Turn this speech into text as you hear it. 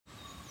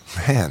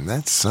Man,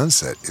 that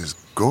sunset is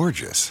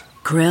gorgeous.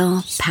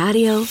 Grill,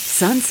 patio,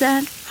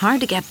 sunset.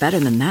 Hard to get better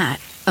than that.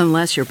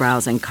 Unless you're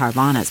browsing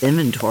Carvana's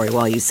inventory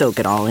while you soak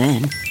it all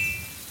in.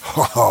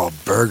 Oh,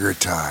 burger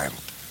time.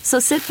 So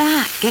sit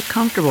back, get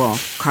comfortable.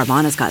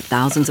 Carvana's got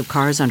thousands of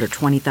cars under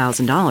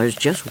 $20,000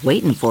 just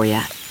waiting for you.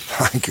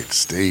 I could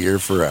stay here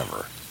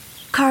forever.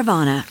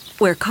 Carvana,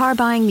 where car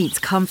buying meets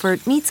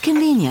comfort meets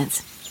convenience.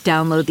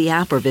 Download the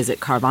app or visit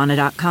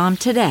Carvana.com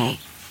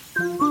today.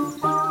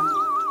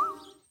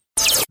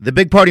 The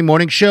Big Party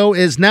Morning Show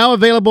is now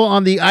available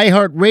on the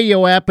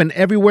iHeartRadio app and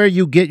everywhere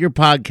you get your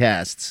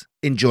podcasts.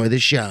 Enjoy the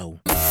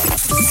show.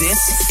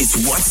 This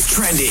is what's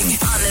trending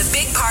on the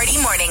Big Party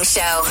Morning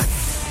Show.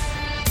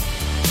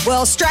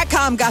 Well,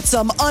 Stratcom got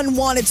some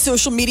unwanted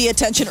social media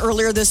attention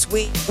earlier this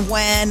week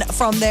when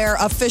from their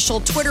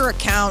official Twitter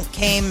account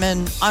came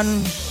an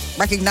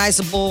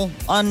unrecognizable,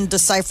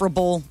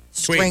 undecipherable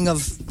string of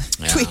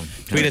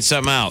tweeted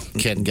something out.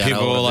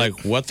 People were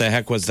like, what the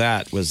heck was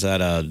that? Was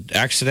that an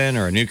accident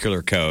or a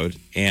nuclear code?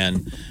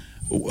 And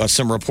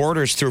some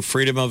reporters, through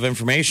Freedom of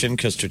Information,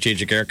 because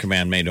Strategic Air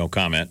Command made no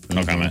comment.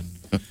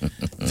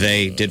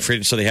 They did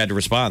freedom, so they had to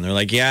respond. They're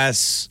like,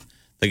 yes,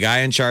 the guy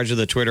in charge of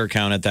the Twitter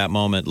account at that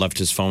moment left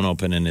his phone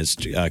open and his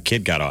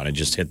kid got on and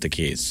just hit the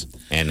keys.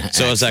 And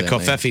so it was that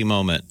Kofefi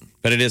moment.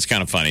 But it is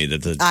kind of funny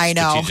that the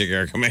Strategic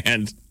Air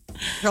Command.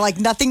 They're like,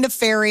 nothing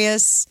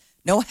nefarious.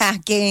 No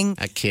hacking,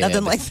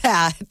 nothing like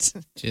that.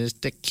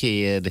 Just a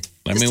kid.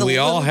 I mean, we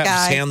all have to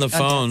hand the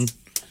phone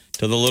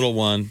to the little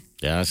one.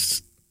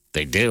 Yes,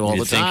 they do all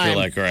the time. You think you're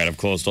like, all right, I've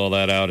closed all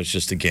that out. It's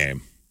just a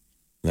game.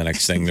 The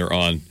next thing they're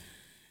on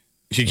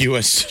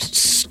U.S.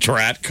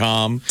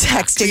 Stratcom.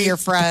 Texting your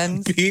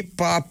friends. Beep,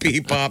 pop,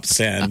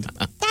 send.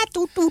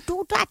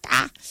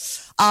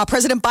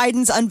 President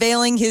Biden's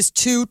unveiling his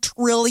 $2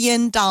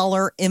 trillion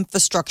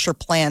infrastructure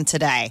plan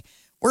today.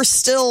 We're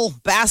still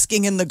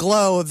basking in the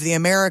glow of the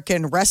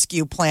American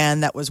Rescue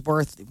Plan that was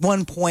worth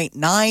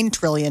 $1.9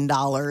 trillion.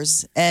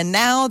 And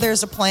now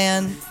there's a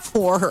plan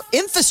for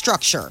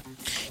infrastructure.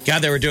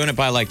 God, they were doing it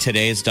by like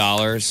today's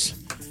dollars.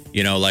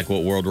 You know, like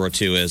what World War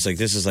II is. Like,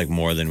 this is like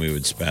more than we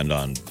would spend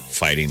on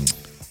fighting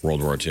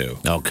World War II.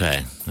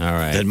 Okay. All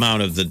right. The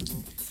amount of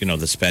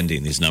the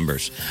spending, these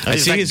numbers. I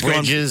see like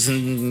bridges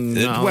and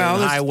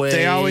highways.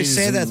 They always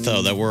say that,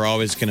 though, that we're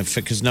always going to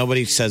fix, because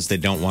nobody says they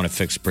don't want to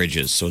fix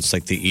bridges. So it's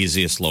like the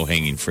easiest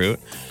low-hanging fruit,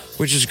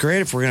 which is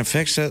great if we're going to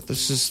fix it.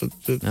 This is I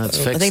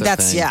think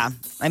that's,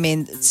 I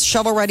mean, it's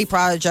shovel-ready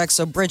projects,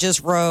 so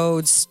bridges,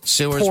 roads,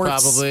 sewers, ports.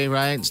 probably,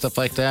 right? Stuff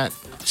like that.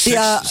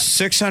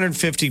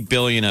 $650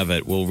 billion of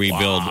it will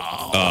rebuild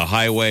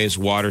highways,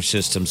 water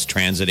systems,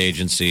 transit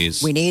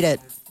agencies. We need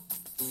it.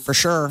 For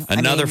sure.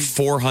 Another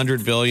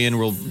 $400 billion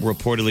will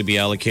reportedly be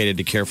allocated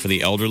to care for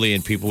the elderly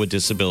and people with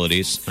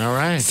disabilities. All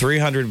right.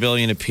 $300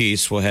 billion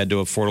apiece will head to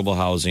affordable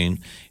housing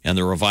and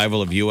the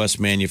revival of U.S.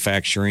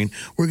 manufacturing.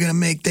 We're going to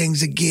make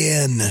things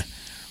again.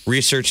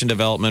 Research and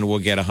development will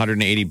get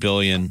 $180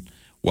 billion.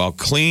 While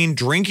clean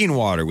drinking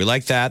water, we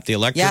like that. The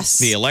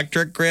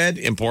electric grid,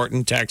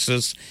 important,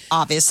 Texas.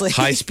 Obviously.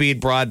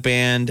 High-speed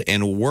broadband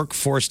and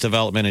workforce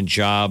development and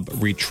job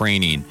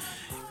retraining.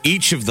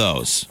 Each of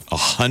those,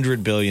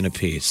 $100 billion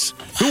apiece.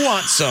 Who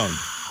wants some?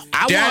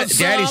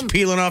 Daddy's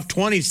peeling off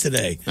 20s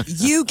today.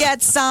 You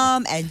get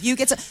some, and you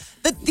get some.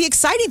 The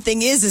exciting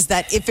thing is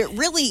that if it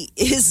really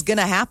is going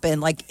to happen,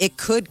 like it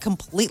could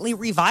completely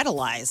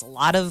revitalize a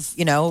lot of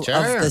of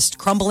this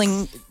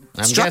crumbling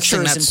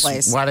structures in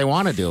place. Why they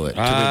want to do it, to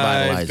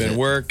revitalize I've been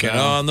working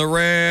on the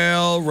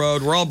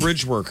railroad. We're all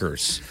bridge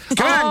workers.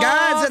 Come on,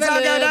 guys. Let's all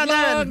go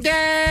down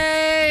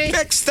there.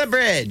 Fix the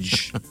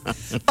bridge.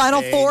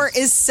 Final four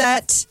is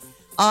set.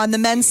 On the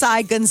men's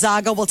side,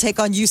 Gonzaga will take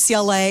on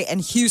UCLA, and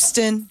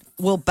Houston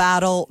will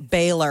battle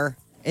Baylor.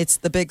 It's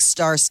the Big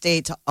Star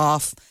State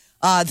off.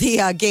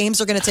 The games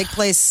are going to take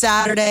place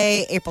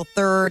Saturday, April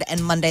 3rd,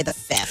 and Monday the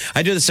 5th.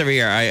 I do this every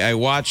year. I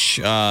watch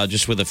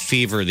just with a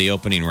fever the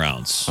opening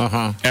rounds.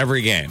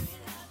 Every game.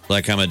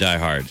 Like I'm a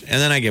diehard.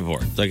 And then I get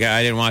bored. Like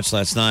I didn't watch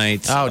last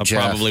night. I'll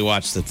probably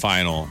watch the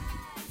final.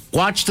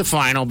 Watch the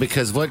final,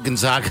 because what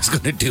Gonzaga's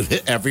going to do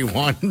to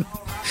everyone.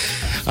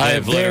 I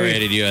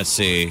obliterated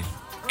USC.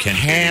 Can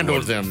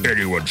handle them.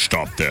 Anyone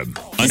stop them?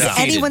 Is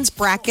anyone's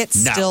bracket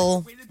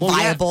still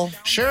viable? Yeah,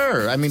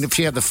 sure. I mean, if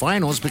you have the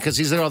finals, because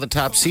these are all the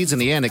top seeds in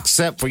the end,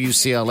 except for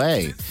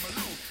UCLA.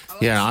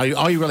 Yeah,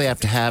 all you really have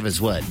to have is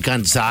what?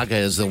 Gonzaga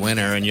is the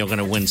winner, and you're going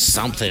to win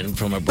something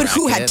from a bracket. But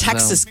who had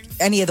Texas,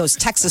 any of those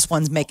Texas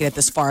ones making it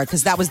this far?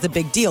 Because that was the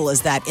big deal,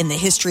 is that in the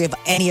history of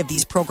any of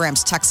these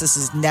programs, Texas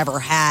has never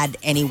had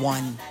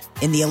anyone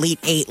in the Elite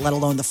Eight, let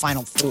alone the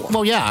Final Four.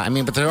 Well, yeah, I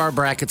mean, but there are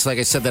brackets, like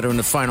I said, that are in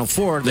the Final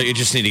Four. That you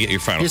just need to get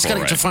your Final Four. You just got to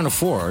get your Final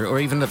Four, or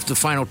even the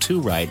Final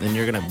Two right, and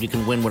you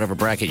can win whatever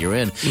bracket you're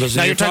in. Listen,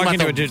 now you're talking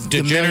about a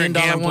degenerate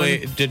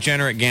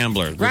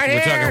gambler.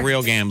 We're talking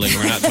real gambling.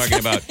 We're not talking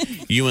about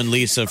you and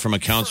Lisa from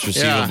Accounts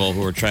Receivable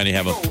who are trying to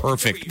have a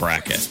perfect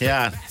bracket.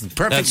 Yeah, perfect.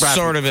 That's bracket.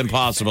 Sort of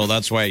impossible.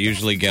 That's why it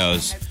usually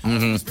goes,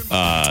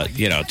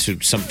 to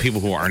some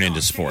people who aren't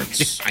into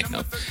sports. I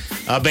know,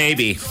 a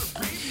baby.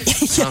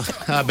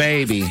 A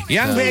baby.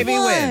 Young baby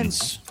won.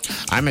 wins.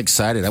 I'm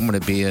excited. I'm going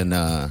to be in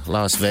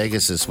Las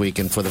Vegas this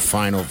weekend for the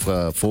Final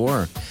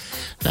Four.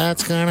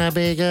 That's going to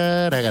be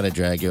good. I got to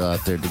drag you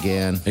out there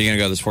again. Are you going to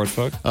go to the sports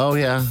book? Oh,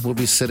 yeah. We'll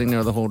be sitting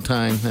there the whole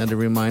time. I had to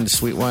remind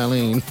sweet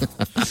Wileen.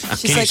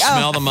 She's Can you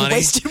smell the money?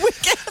 Wasted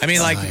weekend. I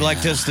mean,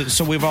 like this.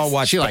 So we've all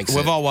watched. She likes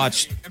we've it. all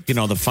watched.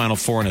 The Final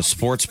Four in a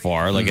sports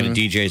bar, like in a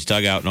DJ's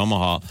dugout in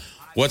Omaha.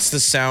 What's the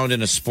sound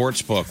in a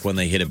sports book when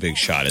they hit a big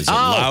shot? Is it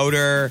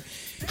louder?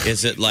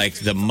 Is it like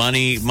the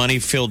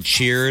money-filled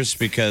cheers?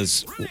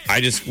 Because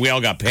we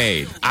all got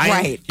paid.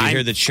 Right. You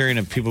hear the cheering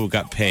of people who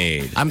got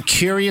paid. I'm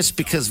curious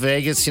because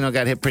Vegas,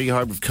 got hit pretty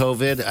hard with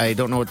COVID. I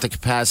don't know what the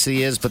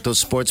capacity is, but those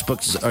sports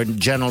books are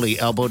generally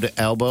elbow to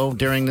elbow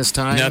during this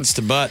time. Nuts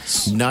to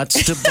butts.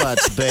 Nuts to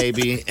butts,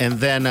 baby. And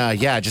then,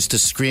 just the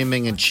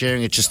screaming and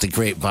cheering. It's just a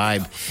great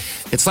vibe.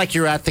 It's like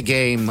you're at the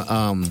game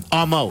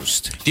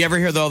almost. Do you ever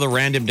hear the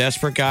random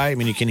desperate guy? I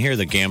mean, you can hear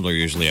the gambler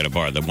usually at a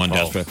bar. The one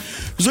desperate.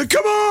 He's like,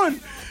 come on.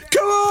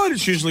 Come on.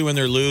 It's usually when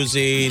they're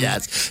losing.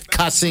 Yes.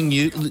 Cussing,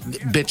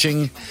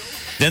 bitching.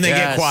 Then they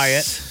get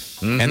quiet.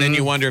 And then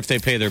you wonder if they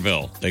pay their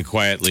bill. They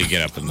quietly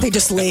get up and They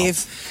just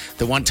leave.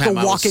 The one time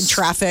Go walk in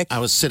traffic. I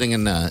was sitting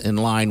in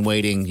line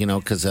waiting,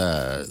 because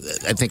I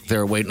think they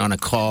were waiting on a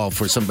call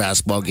for some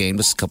basketball game.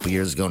 This is a couple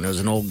years ago, and there was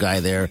an old guy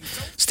there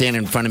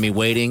standing in front of me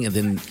waiting. And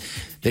then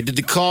they did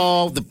the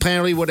call, the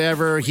penalty,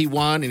 whatever. He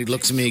won, and he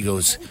looks at me. He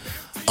goes,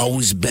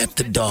 "Always bet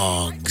the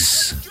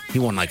dogs." He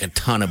won like a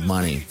ton of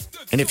money.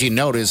 And if you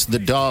notice, the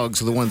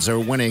dogs are the ones that are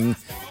winning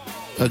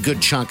a good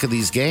chunk of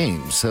these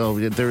games. So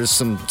there is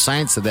some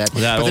science to that. But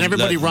then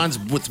everybody runs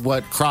with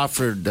what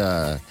Crawford...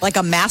 like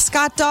a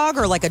mascot dog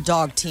or like a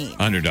dog team?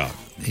 Underdog.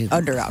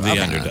 Underdog. The Okay.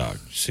 underdog.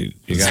 See,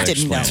 you got to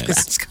Didn't know.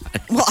 explain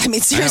it. Well, I mean, I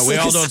know, seriously. we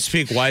all 'cause- don't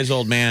speak wise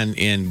old man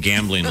in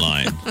gambling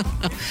line.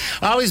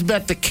 I always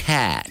bet the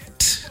cat.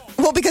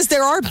 Well, because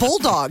there are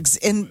bulldogs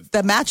in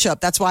the matchup.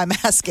 That's why I'm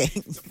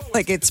asking.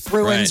 Like, it's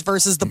Bruins Right.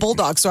 versus the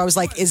Bulldogs. So I was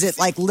like, is it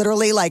like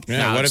literally like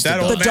Yeah, what if that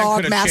the old man dog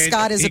could have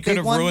mascot changed, is he a could big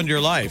have one? ruined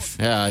your life.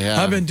 Yeah.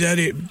 I've been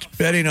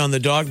betting on the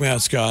dog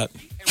mascot.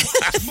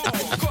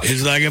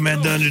 He's like, I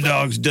meant the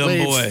underdog's dumb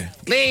boy.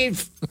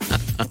 Leave.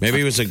 Maybe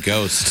he was a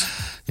ghost.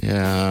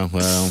 Yeah,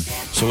 well.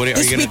 So what are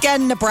This you going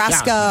weekend,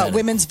 Nebraska Yeah,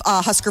 women's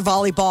Husker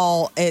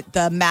volleyball,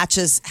 the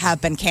matches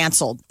have been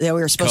canceled. We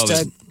were supposed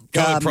to.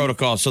 COVID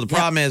protocol. So the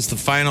problem is the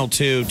final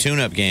two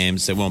tune-up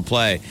games that won't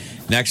play.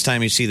 Next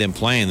time you see them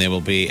playing, they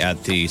will be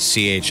at the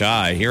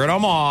CHI here at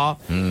Omaha,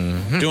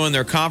 doing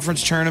their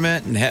conference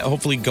tournament and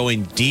hopefully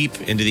going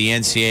deep into the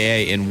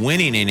NCAA and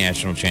winning a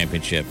national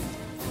championship.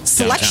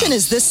 Selection downtown.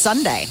 is this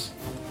Sunday.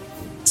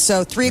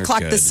 So 3 o'clock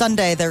good. this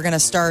Sunday, they're going to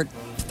start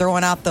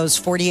throwing out those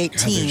 48 God,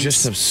 teams.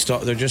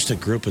 they're just a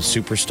group of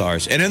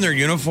superstars, and in their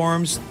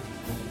uniforms.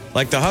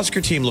 Like the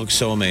Husker team looks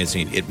so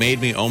amazing. It made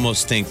me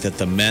almost think that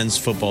the men's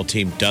football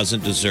team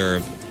doesn't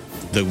deserve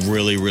the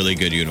really, really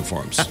good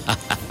uniforms.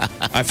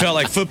 I felt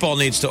like football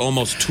needs to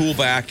almost tool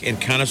back and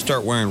kind of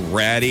start wearing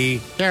ratty,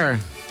 Sure.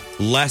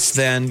 less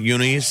than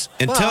unis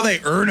until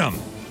they earn them.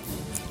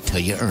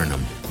 Till you earn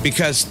them.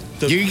 Because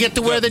You get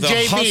to wear the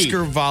JV.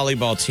 Husker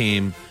volleyball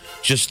team,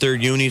 just their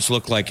unis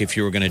look like if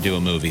you were going to do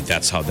a movie,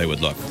 that's how they would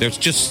look.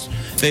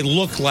 They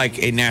look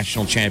like a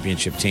national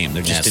championship team.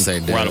 They're just Yes, they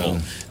incredible.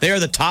 do. They are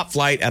the top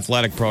flight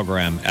athletic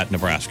program at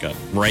Nebraska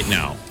right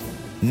now.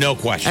 No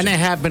question. And they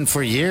have been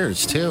for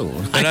years, too.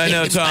 And I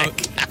know, It's Tom,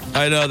 like-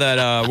 I know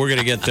that we're going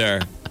to get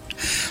there.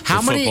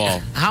 How for many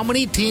football. How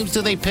many teams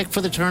do they pick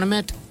for the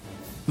tournament?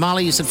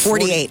 Molly, you said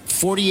 48.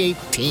 48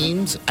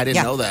 teams? I didn't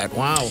Yeah. know that.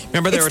 Wow.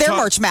 Remember, It's their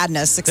March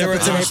Madness, except There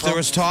it's in was, April. there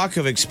was talk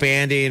of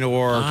expanding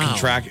or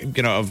contract,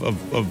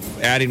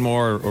 of adding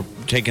more or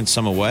taking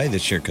some away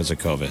this year because of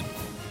COVID.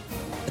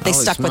 But they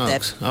Holy stuck with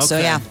smokes. it. So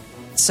Okay. yeah.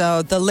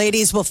 So the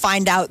ladies will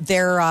find out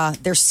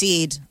their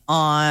seed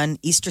on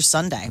Easter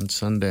Sunday. On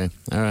Sunday.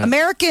 All right.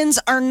 Americans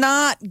are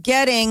not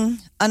getting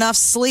enough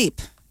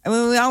sleep. I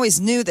mean, we always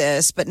knew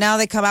this, but now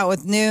they come out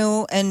with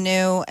new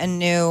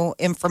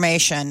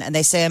information. And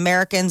they say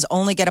Americans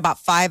only get about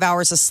 5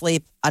 hours of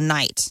sleep a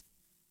night.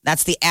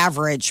 That's the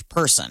average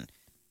person.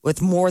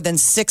 With more than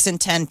 6 in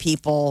 10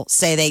 people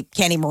say they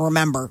can't even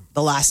remember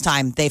the last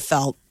time they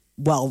felt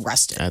well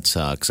rested. That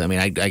sucks. I mean,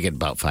 I get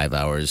about 5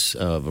 hours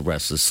of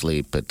restless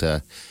sleep, but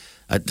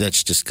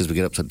that's just because we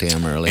get up so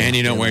damn early. And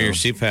you don't wear know. your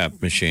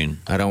CPAP machine.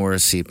 I don't wear a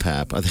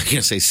CPAP. I think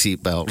you're going to say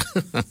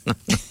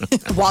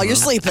seatbelt. While you're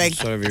sleeping,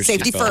 So have your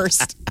safety seatbelt.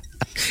 first.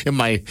 in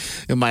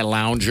my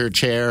lounger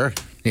chair.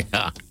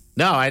 Yeah.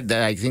 No, I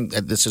think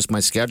that's just my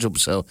schedule.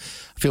 So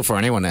I feel for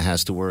anyone that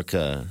has to work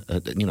a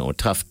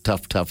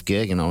tough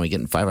gig and only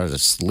getting 5 hours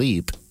of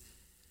sleep.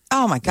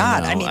 Oh my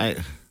God! You know, I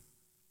mean,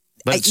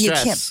 but you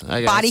stress, can't.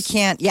 I Body guess.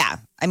 can't. Yeah,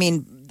 I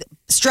mean,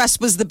 stress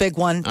was the big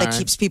one that All right.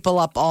 keeps people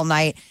up all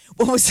night.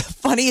 What was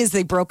funny is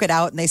they broke it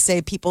out and they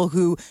say people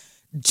who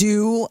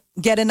do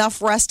get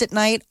enough rest at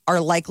night are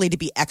likely to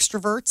be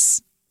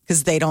extroverts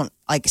because they don't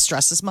like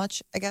stress as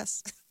much. I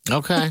guess.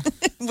 Okay.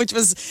 Which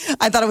was,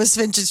 I thought it was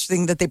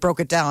interesting that they broke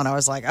it down. I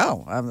was like,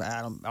 oh,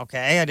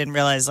 okay. I didn't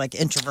realize like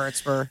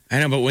introverts were. I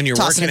know, but when you're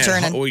tossing working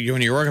and at turning.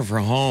 when you're working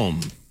from home,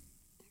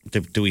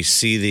 do we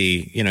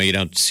see you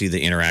don't see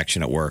the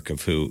interaction at work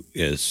of who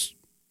is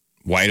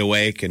wide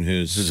awake and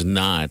who's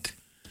not.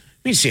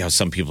 You see how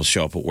some people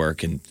show up at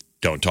work and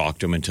don't talk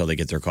to them until they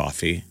get their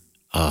coffee.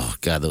 Oh,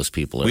 God, those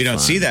people are We don't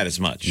fun. see that as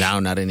much. No,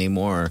 not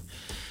anymore.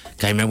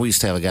 I remember we used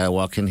to have a guy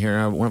walk in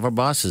here, one of our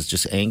bosses,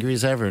 just angry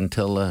as ever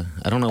until, I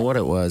don't know what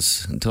it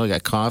was, until I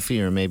got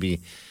coffee or maybe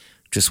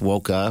just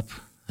woke up.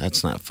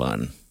 That's not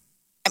fun.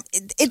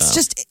 It's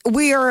just,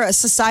 we are a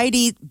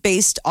society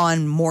based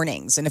on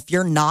mornings. And if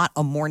you're not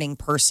a morning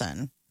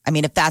person, I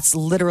mean, if that's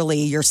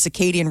literally your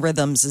circadian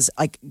rhythms is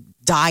like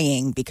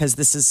dying because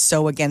this is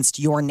so against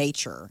your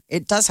nature,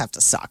 it does have to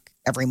suck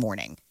every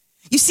morning.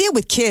 You see it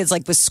with kids,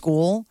 like with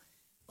school.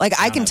 Like,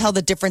 I can tell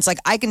the difference. Like,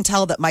 I can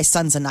tell that my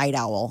son's a night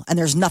owl and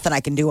there's nothing I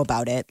can do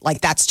about it.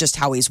 Like, that's just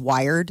how he's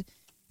wired.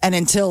 And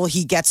until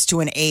he gets to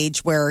an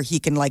age where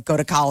he can, like, go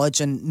to college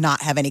and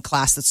not have any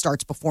class that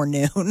starts before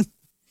noon.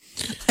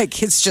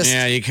 Like, it's just.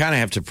 Yeah, you kind of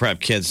have to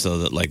prep kids, though,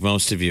 that, like,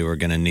 most of you are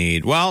going to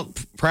need. Well,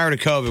 prior to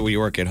COVID, when you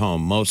work at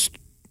home, most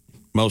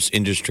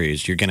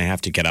industries, you're going to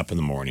have to get up in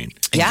the morning.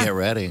 And Yeah. get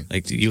ready.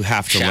 Like, you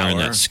have to learn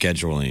that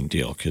scheduling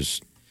deal because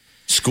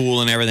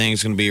school and everything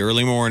is going to be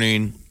early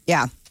morning.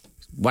 Yeah.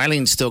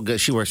 Wileen's still good.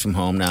 She works from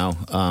home now.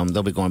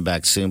 They'll be going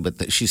back soon,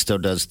 but she still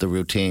does the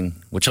routine,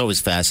 which always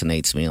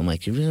fascinates me. I'm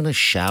like, you're going to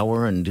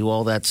shower and do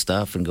all that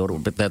stuff and go to,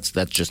 but that's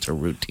just her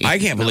routine. I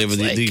can't believe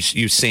It's like,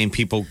 you same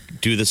people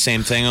do the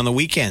same thing on the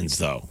weekends,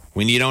 though,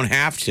 when you don't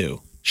have to.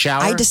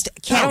 shower. I just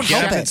can't Get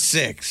help up it. at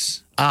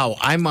 6. Oh,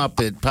 I'm up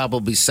at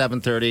probably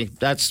 7:30.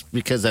 That's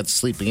because that's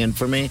sleeping in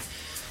for me.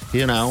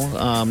 You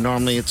know,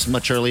 normally it's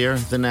much earlier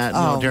than that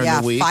during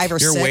the week. 5 or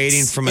You're 6.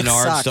 waiting for It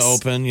Menards to sucks.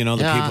 open. You know,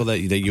 the Yeah. people that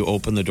you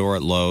open the door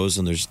at Lowe's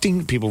and there's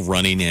people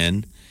running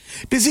in.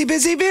 Busy,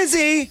 busy,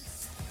 busy.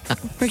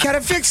 We got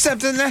to fix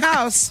something in the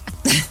house.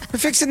 We're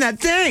fixing that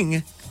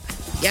thing.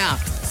 Yeah,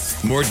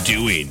 More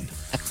doing.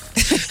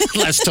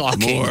 less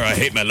talking. More, I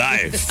hate my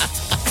life.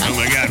 Oh,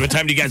 my God. What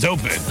time do you guys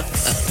open?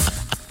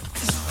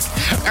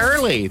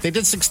 Early. They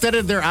just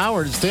extended their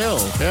hours too.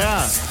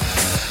 Yeah.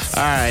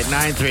 All right,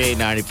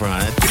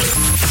 938-9400.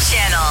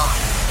 Channel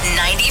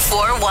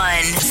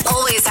 94.1.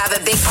 Always have a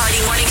Big Party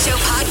Morning Show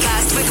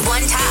podcast with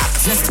one tap.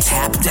 Just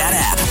tap that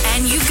app.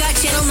 And you've got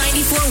Channel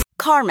 94.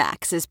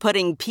 CarMax is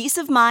putting peace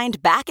of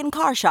mind back in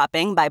car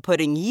shopping by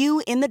putting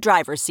you in the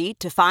driver's seat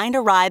to find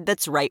a ride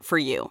that's right for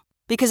you.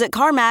 Because at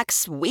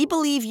CarMax, we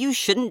believe you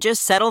shouldn't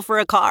just settle for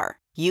a car.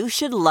 You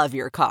should love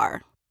your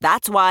car.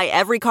 That's why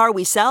every car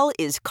we sell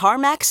is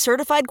CarMax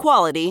certified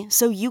quality,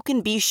 so you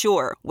can be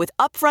sure with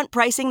upfront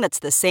pricing that's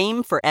the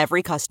same for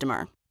every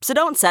customer. So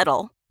don't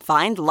settle.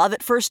 Find love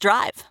at first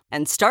drive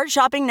and start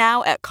shopping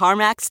now at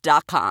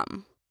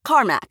CarMax.com.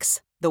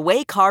 CarMax, the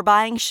way car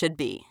buying should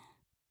be.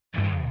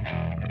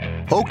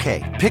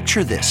 Okay,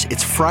 picture this.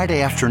 It's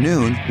Friday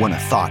afternoon when a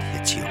thought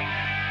hits you.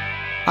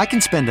 I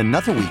can spend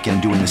another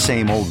weekend doing the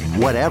same old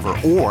whatever,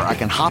 or I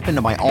can hop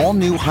into my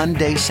all-new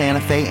Hyundai Santa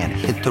Fe and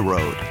hit the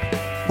road.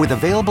 With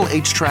available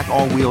H-Track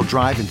all-wheel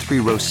drive and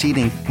 3-row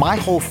seating, my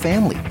whole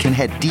family can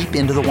head deep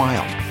into the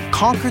wild.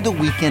 Conquer the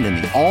weekend in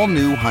the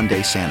all-new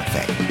Hyundai Santa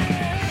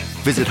Fe.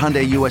 Visit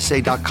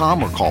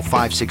HyundaiUSA.com or call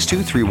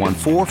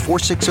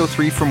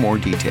 562-314-4603 for more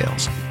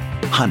details.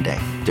 Hyundai,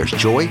 there's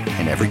joy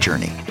in every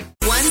journey.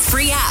 One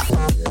free app.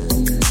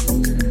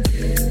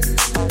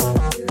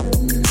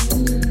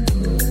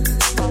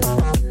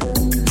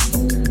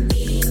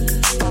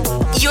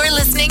 You're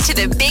listening to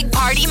the Big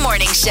Party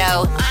Morning Show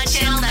on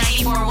Channel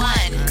 94.1. All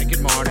right,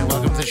 good morning.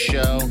 Welcome to the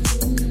show.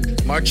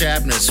 March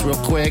Madness, real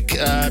quick.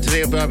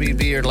 Today will probably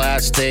be your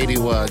last day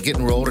to get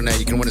enrolled in that.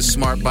 You can win a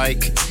smart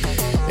bike.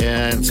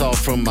 And it's all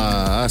from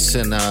us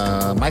and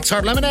Mike's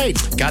Hard Lemonade.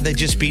 God, they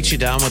just beat you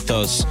down with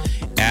those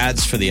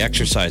ads for the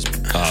exercise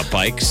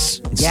bikes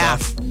and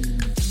stuff.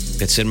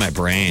 It's in my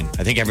brain.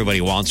 I think everybody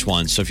wants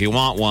one. So if you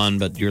want one,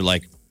 but you're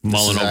like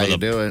mulling over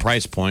the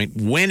price point,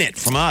 win it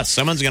from us.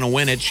 Someone's going to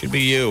win it. Should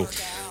be you.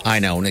 I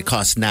know, and it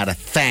costs not a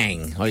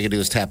thing. All you can do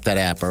is tap that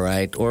app, all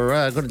right? Or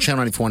go to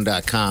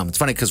channel94.com. It's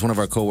funny because one of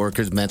our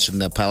coworkers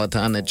mentioned the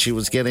Peloton that she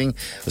was getting,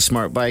 a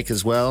smart bike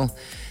as well.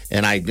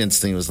 And I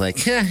instantly was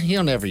like,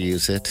 you'll never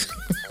use it.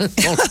 Did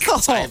you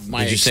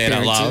say it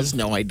out loud?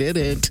 No, I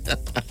didn't.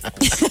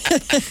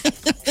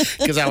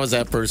 Because I was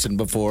that person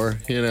before,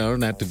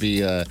 not to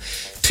be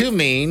too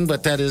mean,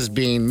 but that is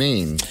being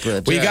mean.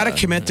 But, well, you got to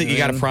commit that you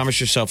got to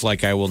promise yourself,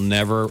 like, I will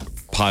never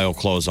pile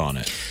clothes on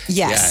it.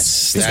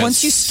 Yes. Because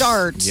once you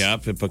start,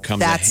 yep, it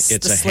becomes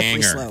it's a slippery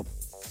hanger. slope.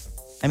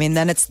 I mean,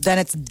 then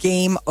it's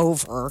game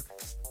over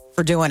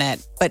for doing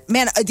it. But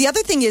man, the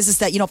other thing is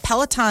that,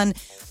 Peloton,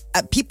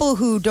 people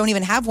who don't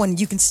even have one,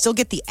 you can still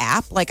get the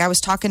app. Like I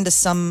was talking to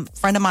some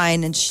friend of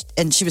mine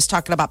and she was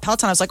talking about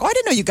Peloton. I was like, oh, I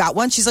didn't know you got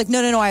one. She's like,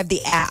 no, I have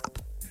the app.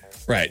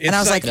 Right. And I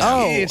was like,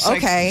 oh, it's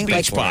okay.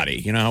 Like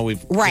Beachbody. You know how you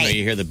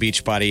hear the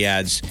Beachbody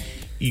ads.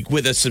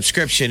 with a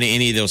subscription to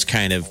any of those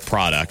kind of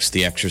products,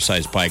 the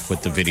exercise bike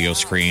with the video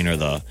screen or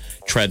the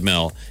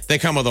treadmill, they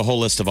come with a whole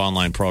list of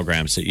online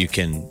programs that you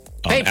can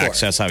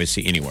access,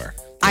 obviously, anywhere.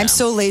 I'm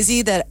so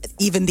lazy that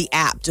even the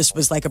app just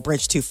was like a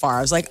bridge too far.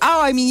 I was like,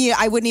 I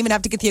wouldn't even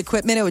have to get the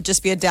equipment. It would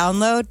just be a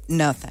download.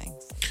 No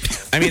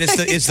thanks. I mean,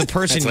 it's the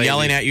person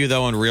yelling at you,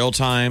 though, in real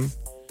time.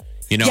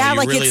 You know,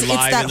 you're really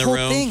live in the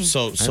room. Thing.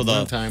 So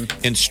the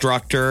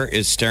instructor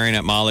is staring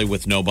at Molly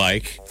with no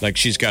bike. Like,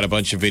 she's got a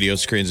bunch of video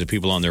screens of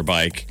people on their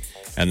bike.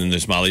 And then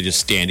there's Molly just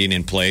standing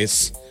in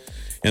place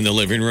in the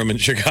living room in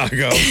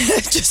Chicago.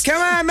 Just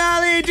come on,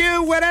 Molly,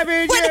 do whatever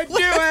you're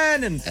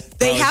doing. And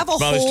they have a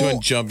Molly's whole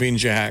doing jumping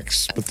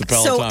jacks with the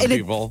Peloton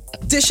people.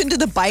 In addition to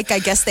the bike, I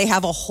guess they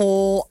have a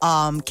whole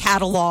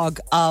catalog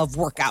of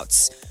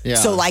workouts. Yeah,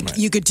 so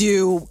you could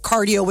do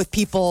cardio with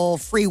people,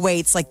 free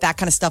weights, like that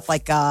kind of stuff,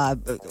 like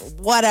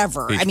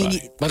whatever.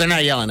 But they're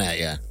not yelling at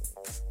you.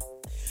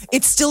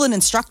 It's still an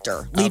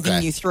instructor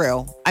leading you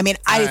through. I mean,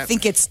 I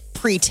think it's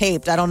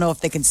pre-taped. I don't know if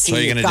they can see. So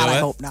are you going to do it? I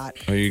hope not.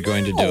 Are you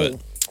going to do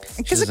it?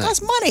 Because it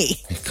costs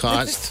money. It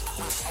costs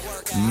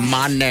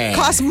money.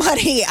 Costs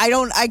money.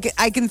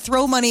 I can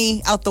throw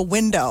money out the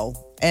window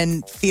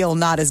and feel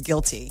not as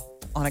guilty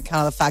on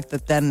account of the fact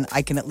that then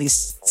I can at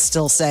least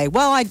still say,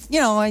 well,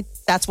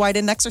 that's why I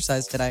didn't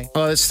exercise today.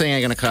 Well, this thing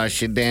ain't going to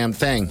cost you a damn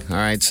thing. All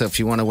right. So if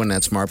you want to win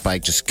that smart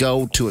bike, just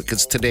go to it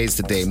because today's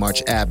the day.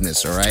 March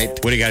Abness. All right.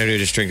 What do you got to do?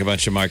 Just drink a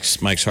bunch of Mike's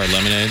Hard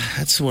Lemonade?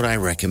 That's what I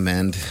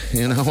recommend.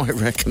 I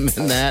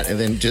recommend that. And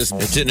then just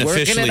it didn't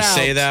officially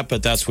say that,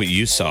 but that's what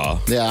you saw.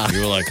 Yeah. You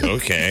were like,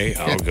 okay,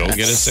 I'll go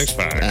get a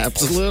 6-pack.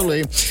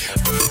 Absolutely.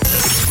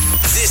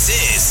 This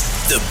is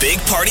the Big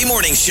Party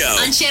Morning Show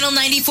on Channel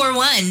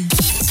 94.1.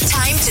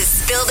 Time to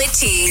spill the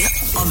tea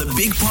on the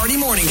Big Party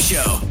Morning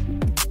Show.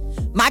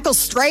 Michael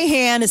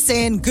Strahan is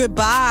saying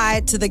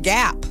goodbye to the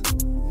Gap.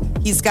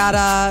 He's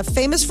got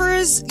famous for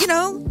his,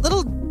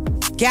 little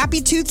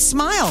gappy tooth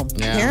smile.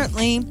 Yeah.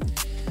 Apparently,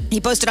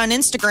 he posted on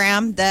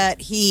Instagram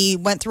that he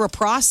went through a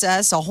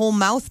whole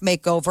mouth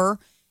makeover,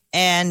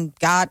 and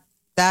got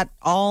that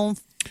all.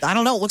 I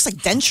don't know. It looks like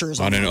dentures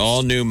on an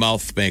all-new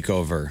mouth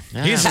makeover.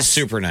 Yeah. He's a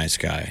super nice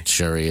guy.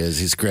 Sure he is.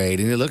 He's great.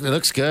 And it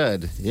looks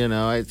good.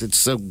 It's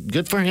so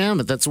good for him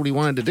that that's what he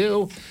wanted to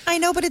do. I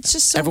know, but it's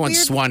just so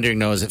Everyone's weird. wondering,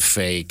 is it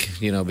fake?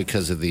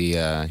 Because of the,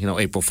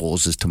 April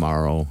Fool's is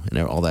tomorrow and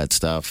all that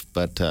stuff.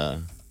 But,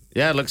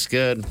 it looks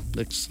good.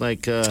 Looks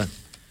like...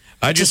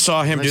 I just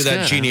saw him do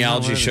that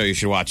genealogy show you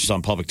should watch. It's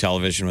on public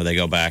television where they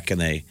go back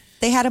and they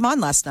had him on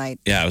last night.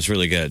 Yeah, it was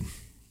really good.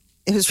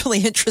 It was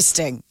really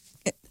interesting.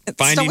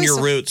 Finding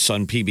Your Roots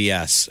on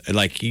PBS.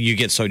 Like, you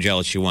get so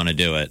jealous you want to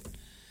do it.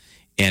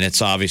 And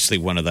it's obviously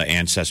one of the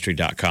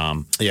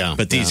Ancestry.com. Yeah.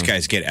 But these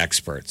guys get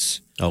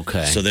experts.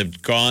 Okay. So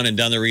they've gone and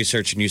done the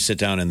research, and you sit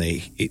down and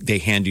they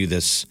hand you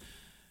this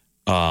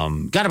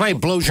gotta buy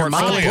blows your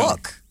mind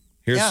book.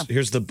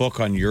 Here's the book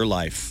on your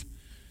life.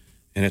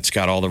 And it's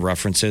got all the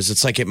references.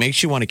 It's like it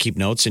makes you want to keep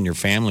notes in your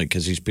family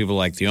because these people are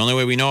like, the only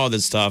way we know all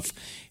this stuff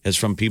is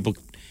from people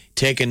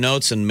taking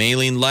notes and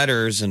mailing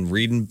letters and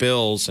reading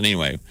bills. And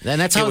anyway,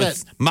 and that's how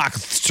Michael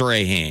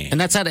Strahan.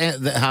 And that's how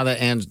the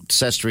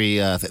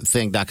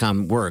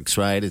Ancestry.com works,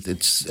 right?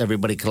 It's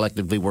everybody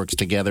collectively works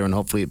together, and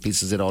hopefully it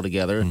pieces it all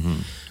together.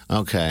 Mm-hmm.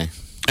 Okay.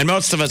 And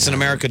most of us in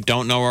America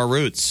don't know our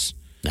roots.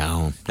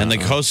 No. And the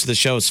host of the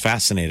show is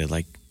fascinated.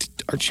 Like,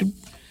 aren't you?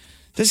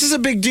 This is a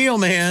big deal,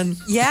 man.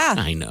 Yeah.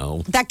 I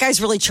know. That guy's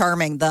really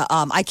charming.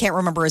 I can't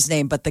remember his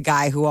name, but the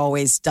guy who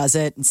always does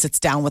it and sits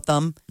down with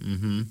them.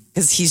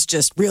 Because he's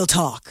just real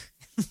talk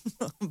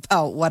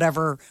about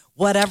whatever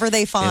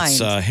they find.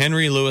 It's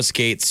Henry Louis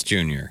Gates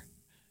Jr.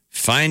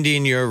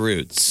 Finding Your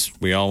Roots.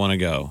 We all want to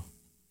go.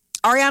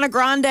 Ariana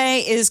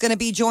Grande is going to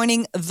be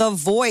joining The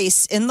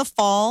Voice in the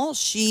fall.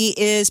 She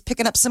is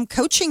picking up some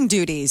coaching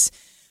duties.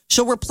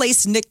 She'll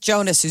replace Nick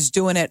Jonas, who's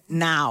doing it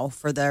now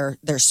for their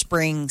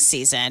spring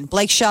season.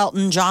 Blake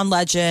Shelton, John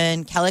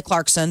Legend, Kelly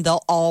Clarkson,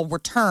 they'll all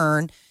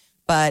return.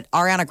 But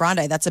Ariana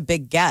Grande, that's a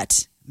big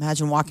get.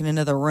 Imagine walking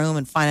into the room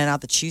and finding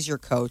out that she's your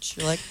coach.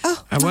 You're like,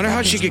 oh. I wonder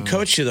how she could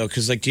coach you, though,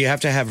 because, do you have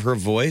to have her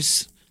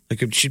voice?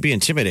 It should be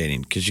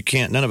intimidating because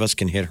none of us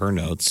can hit her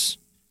notes.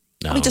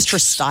 No, just for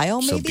style,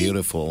 maybe? So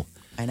beautiful.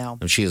 I know.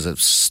 And she is a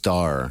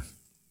star.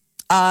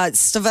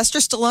 Sylvester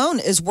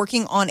Stallone is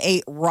working on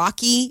a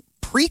Rocky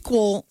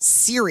prequel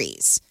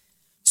series.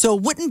 So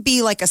it wouldn't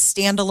be like a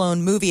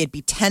standalone movie. It'd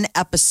be 10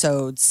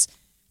 episodes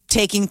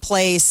taking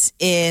place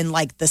in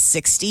the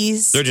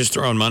 60s. They're just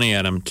throwing money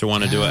at him to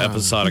want to do an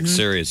episodic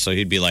series. So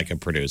he'd be like a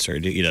producer.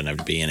 He doesn't have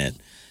to be in it.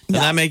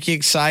 Doesn't that make you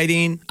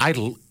exciting?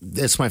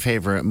 It's my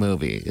favorite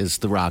movie is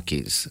The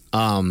Rockies.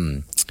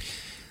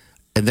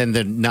 And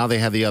then now they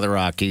have the other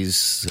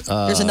Rockies.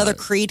 There's another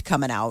Creed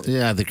coming out.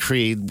 Yeah, the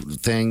Creed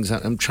things.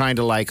 I'm trying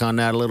to on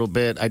that a little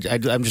bit.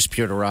 I'm just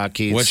pure to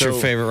Rockies. What's your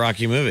favorite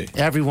Rocky movie?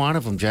 Every one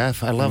of them,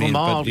 Jeff. I love them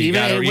all. You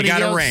got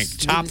to rank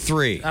top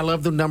 3. I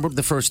love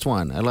the first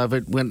one. I love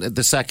it when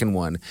the second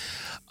one.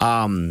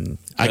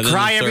 I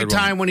cry every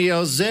time when he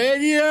yells,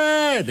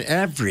 Zayed!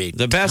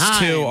 The best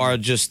two are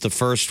just the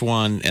first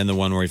one and the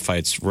one where he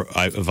fights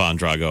Ivan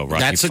Drago,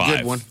 Rocky That's a 5.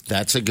 good one.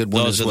 That's a good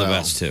one Those as are well. the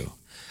best two.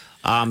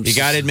 You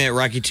got to admit,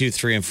 Rocky 2,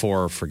 3, and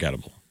 4 are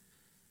forgettable.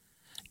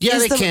 Yeah,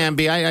 they can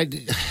be. I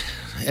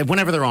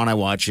whenever they're on, I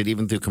watch it,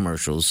 even through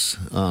commercials.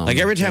 Like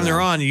every time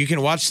they're on, you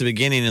can watch the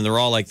beginning and they're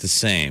all like the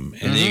same.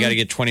 And then you got to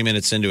get 20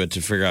 minutes into it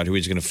to figure out who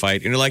he's going to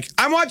fight. And you're like,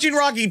 I'm watching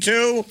Rocky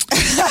 2.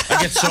 I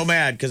get so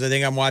mad because I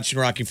think I'm watching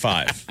Rocky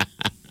 5.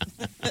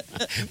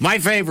 My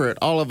favorite,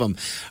 all of them.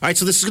 All right,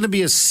 so this is going to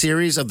be a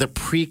series of the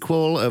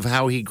prequel of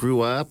how he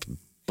grew up.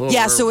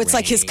 Yeah, so it's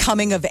like his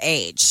coming of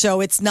age.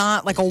 So it's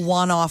not like a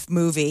one-off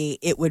movie.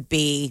 It would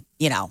be,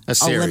 a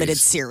limited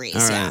series.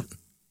 All Yeah. right.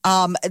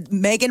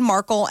 Meghan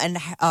Markle and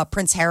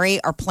Prince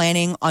Harry are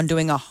planning on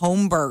doing a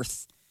home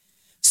birth.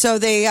 So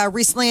they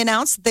recently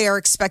announced they are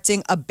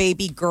expecting a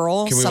baby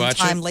girl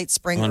sometime late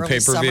spring, on early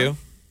pay-per-view? summer.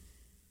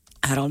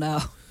 I don't know.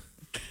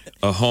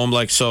 A home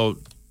so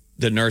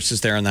the nurse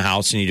is there in the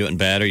house and you do it in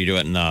bed or you do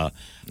it in a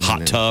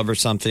hot tub or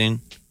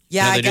something?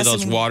 Yeah, they do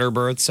those water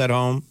births at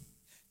home?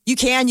 You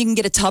can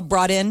get a tub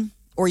brought in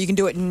or you can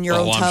do it in your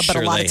own tub, but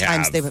a lot of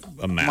times they a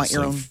want massive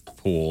your own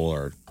pool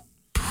or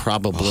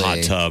probably a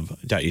hot tub.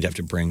 Doubt you'd have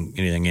to bring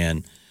anything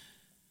in.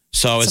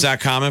 So is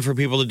that common for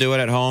people to do it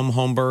at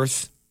home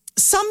birth?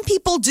 Some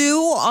people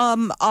do.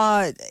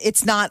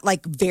 It's not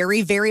like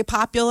very, very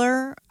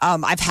popular.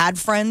 I've had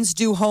friends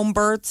do home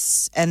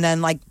births and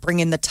then like bring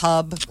in the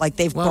tub. Like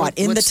they've brought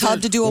in the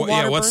tub to do a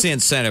water birth. What's the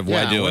incentive?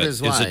 Why do it?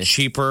 Is it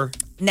cheaper?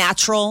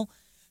 Natural.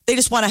 They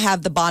just want to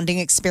have the bonding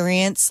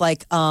experience.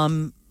 Like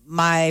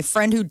my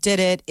friend who did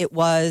it,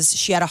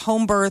 she had a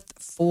home birth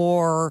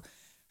for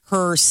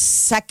her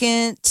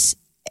second,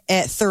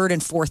 third,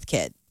 and fourth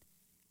kid.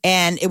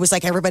 And it was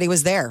like everybody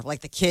was there. Like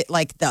the kid,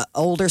 like the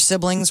older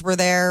siblings were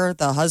there.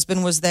 The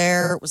husband was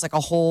there. It was like a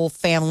whole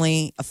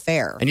family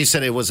affair. And you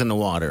said it was in the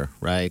water,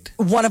 right?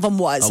 One of them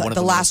was.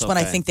 The last one,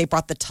 I think they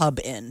brought the tub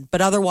in. But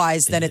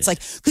otherwise, then it's like,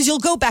 because you'll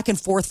go back and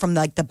forth from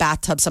like the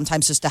bathtub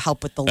sometimes just to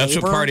help with the labor.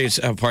 That's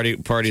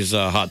what parties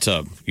hot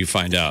tub, you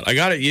find out. I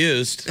got it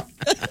used.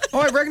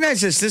 I recognize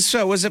this. This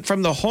was it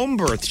from the home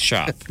birth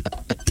shop.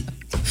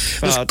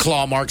 There's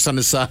claw marks on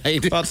the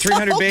side. About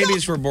 300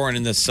 babies were born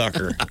in this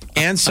sucker.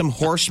 And some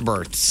horse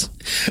births.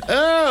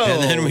 Oh.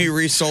 And then we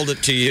resold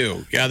it to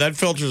you. Yeah, that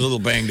filter's a little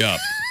banged up.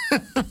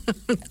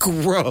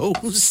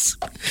 Gross.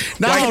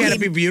 Why can't it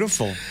be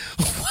beautiful?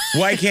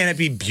 Why can't it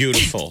be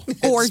beautiful?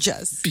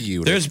 Gorgeous.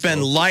 Beautiful. There's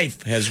been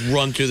life has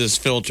run through this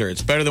filter.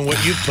 It's better than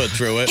what you put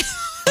through it.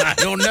 I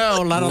don't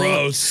know. A lot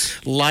gross.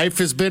 of life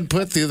has been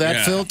put through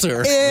that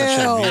filter.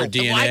 Your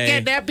DNA. Why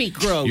can't that be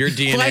gross? Your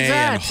DNA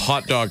and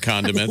hot dog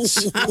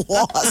condiments.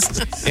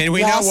 Lost. And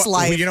we Lost know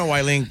life. you know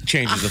why Link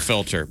changes the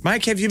filter.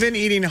 Mike, have you been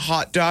eating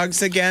hot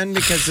dogs again?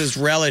 Because there's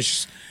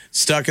relish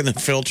stuck in the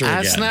filter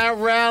again. That's not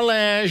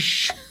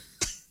relish.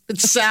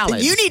 It's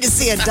salad. You need to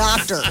see a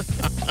doctor.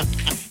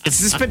 Is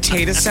this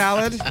potato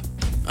salad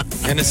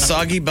and a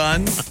soggy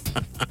bun?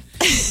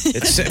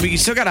 But you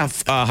still got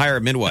to hire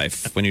a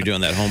midwife when you're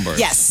doing that home birth.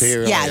 Yes.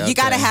 You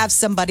got to have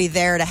somebody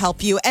there to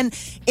help you. And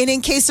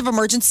in case of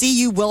emergency,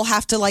 you will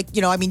have to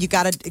you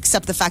got to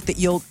accept the fact that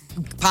you'll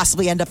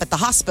possibly end up at the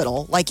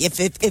hospital. Like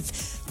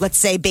if let's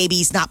say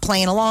baby's not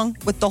playing along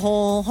with the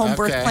whole home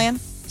birth plan.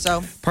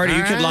 So, Party,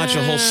 you could launch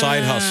a whole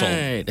side hustle.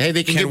 Hey,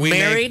 they can get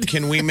married.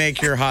 Can we make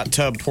your hot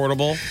tub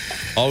portable?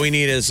 All we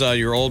need is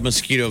your old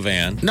mosquito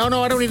van. No,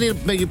 I don't need to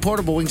make it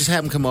portable. We can just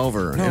have them come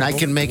over, and I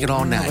can make it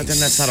all nice. But then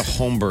that's not a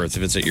home birth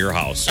if it's at your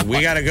house.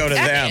 We got to go to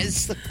them.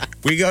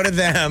 We go to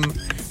them.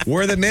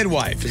 We're the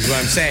midwife, is what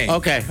I'm saying.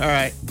 Okay, all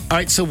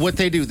right. So what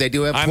they do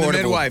have I'm portable. the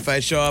midwife. I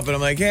show up and I'm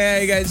like, hey,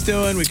 how you guys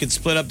doing? We could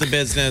split up the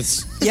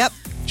business. Yep.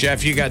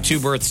 Jeff, you got 2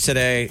 births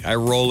today. I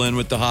roll in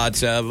with the hot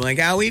tub. I'm like,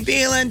 how we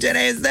feeling?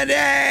 Today's the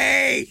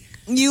day.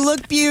 You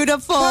look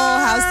beautiful. Push.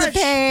 How's the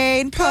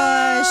pain? Push.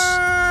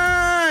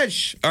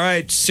 All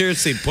right,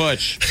 seriously,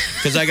 push.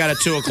 Because I got a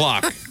 2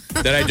 o'clock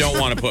that I don't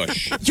want to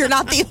push. You're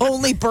not the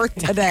only birth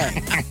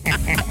today.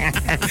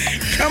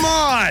 Come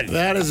on.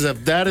 That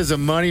is a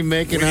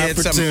money-making opportunity.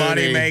 It's a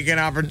money-making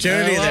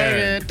opportunity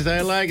there.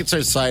 I like it. It's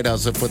our side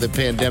hustle for the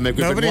pandemic.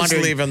 Nobody's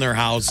leaving their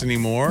house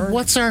anymore.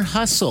 What's our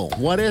hustle?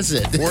 What is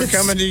it? We're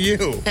coming to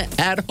you.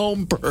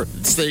 At-home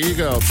births. There you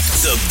go.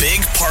 The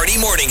Big Party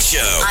Morning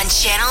Show. On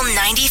Channel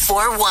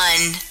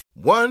 94.1.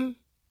 1,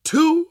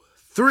 2,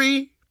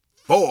 3,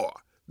 4.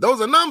 Those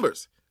are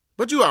numbers.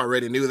 But you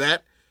already knew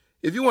that.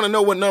 If you want to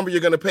know what number you're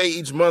going to pay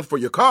each month for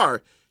your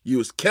car,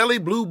 use Kelley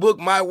Blue Book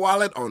My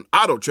Wallet on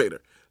AutoTrader.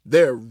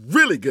 They're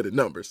really good at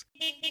numbers.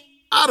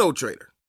 AutoTrader.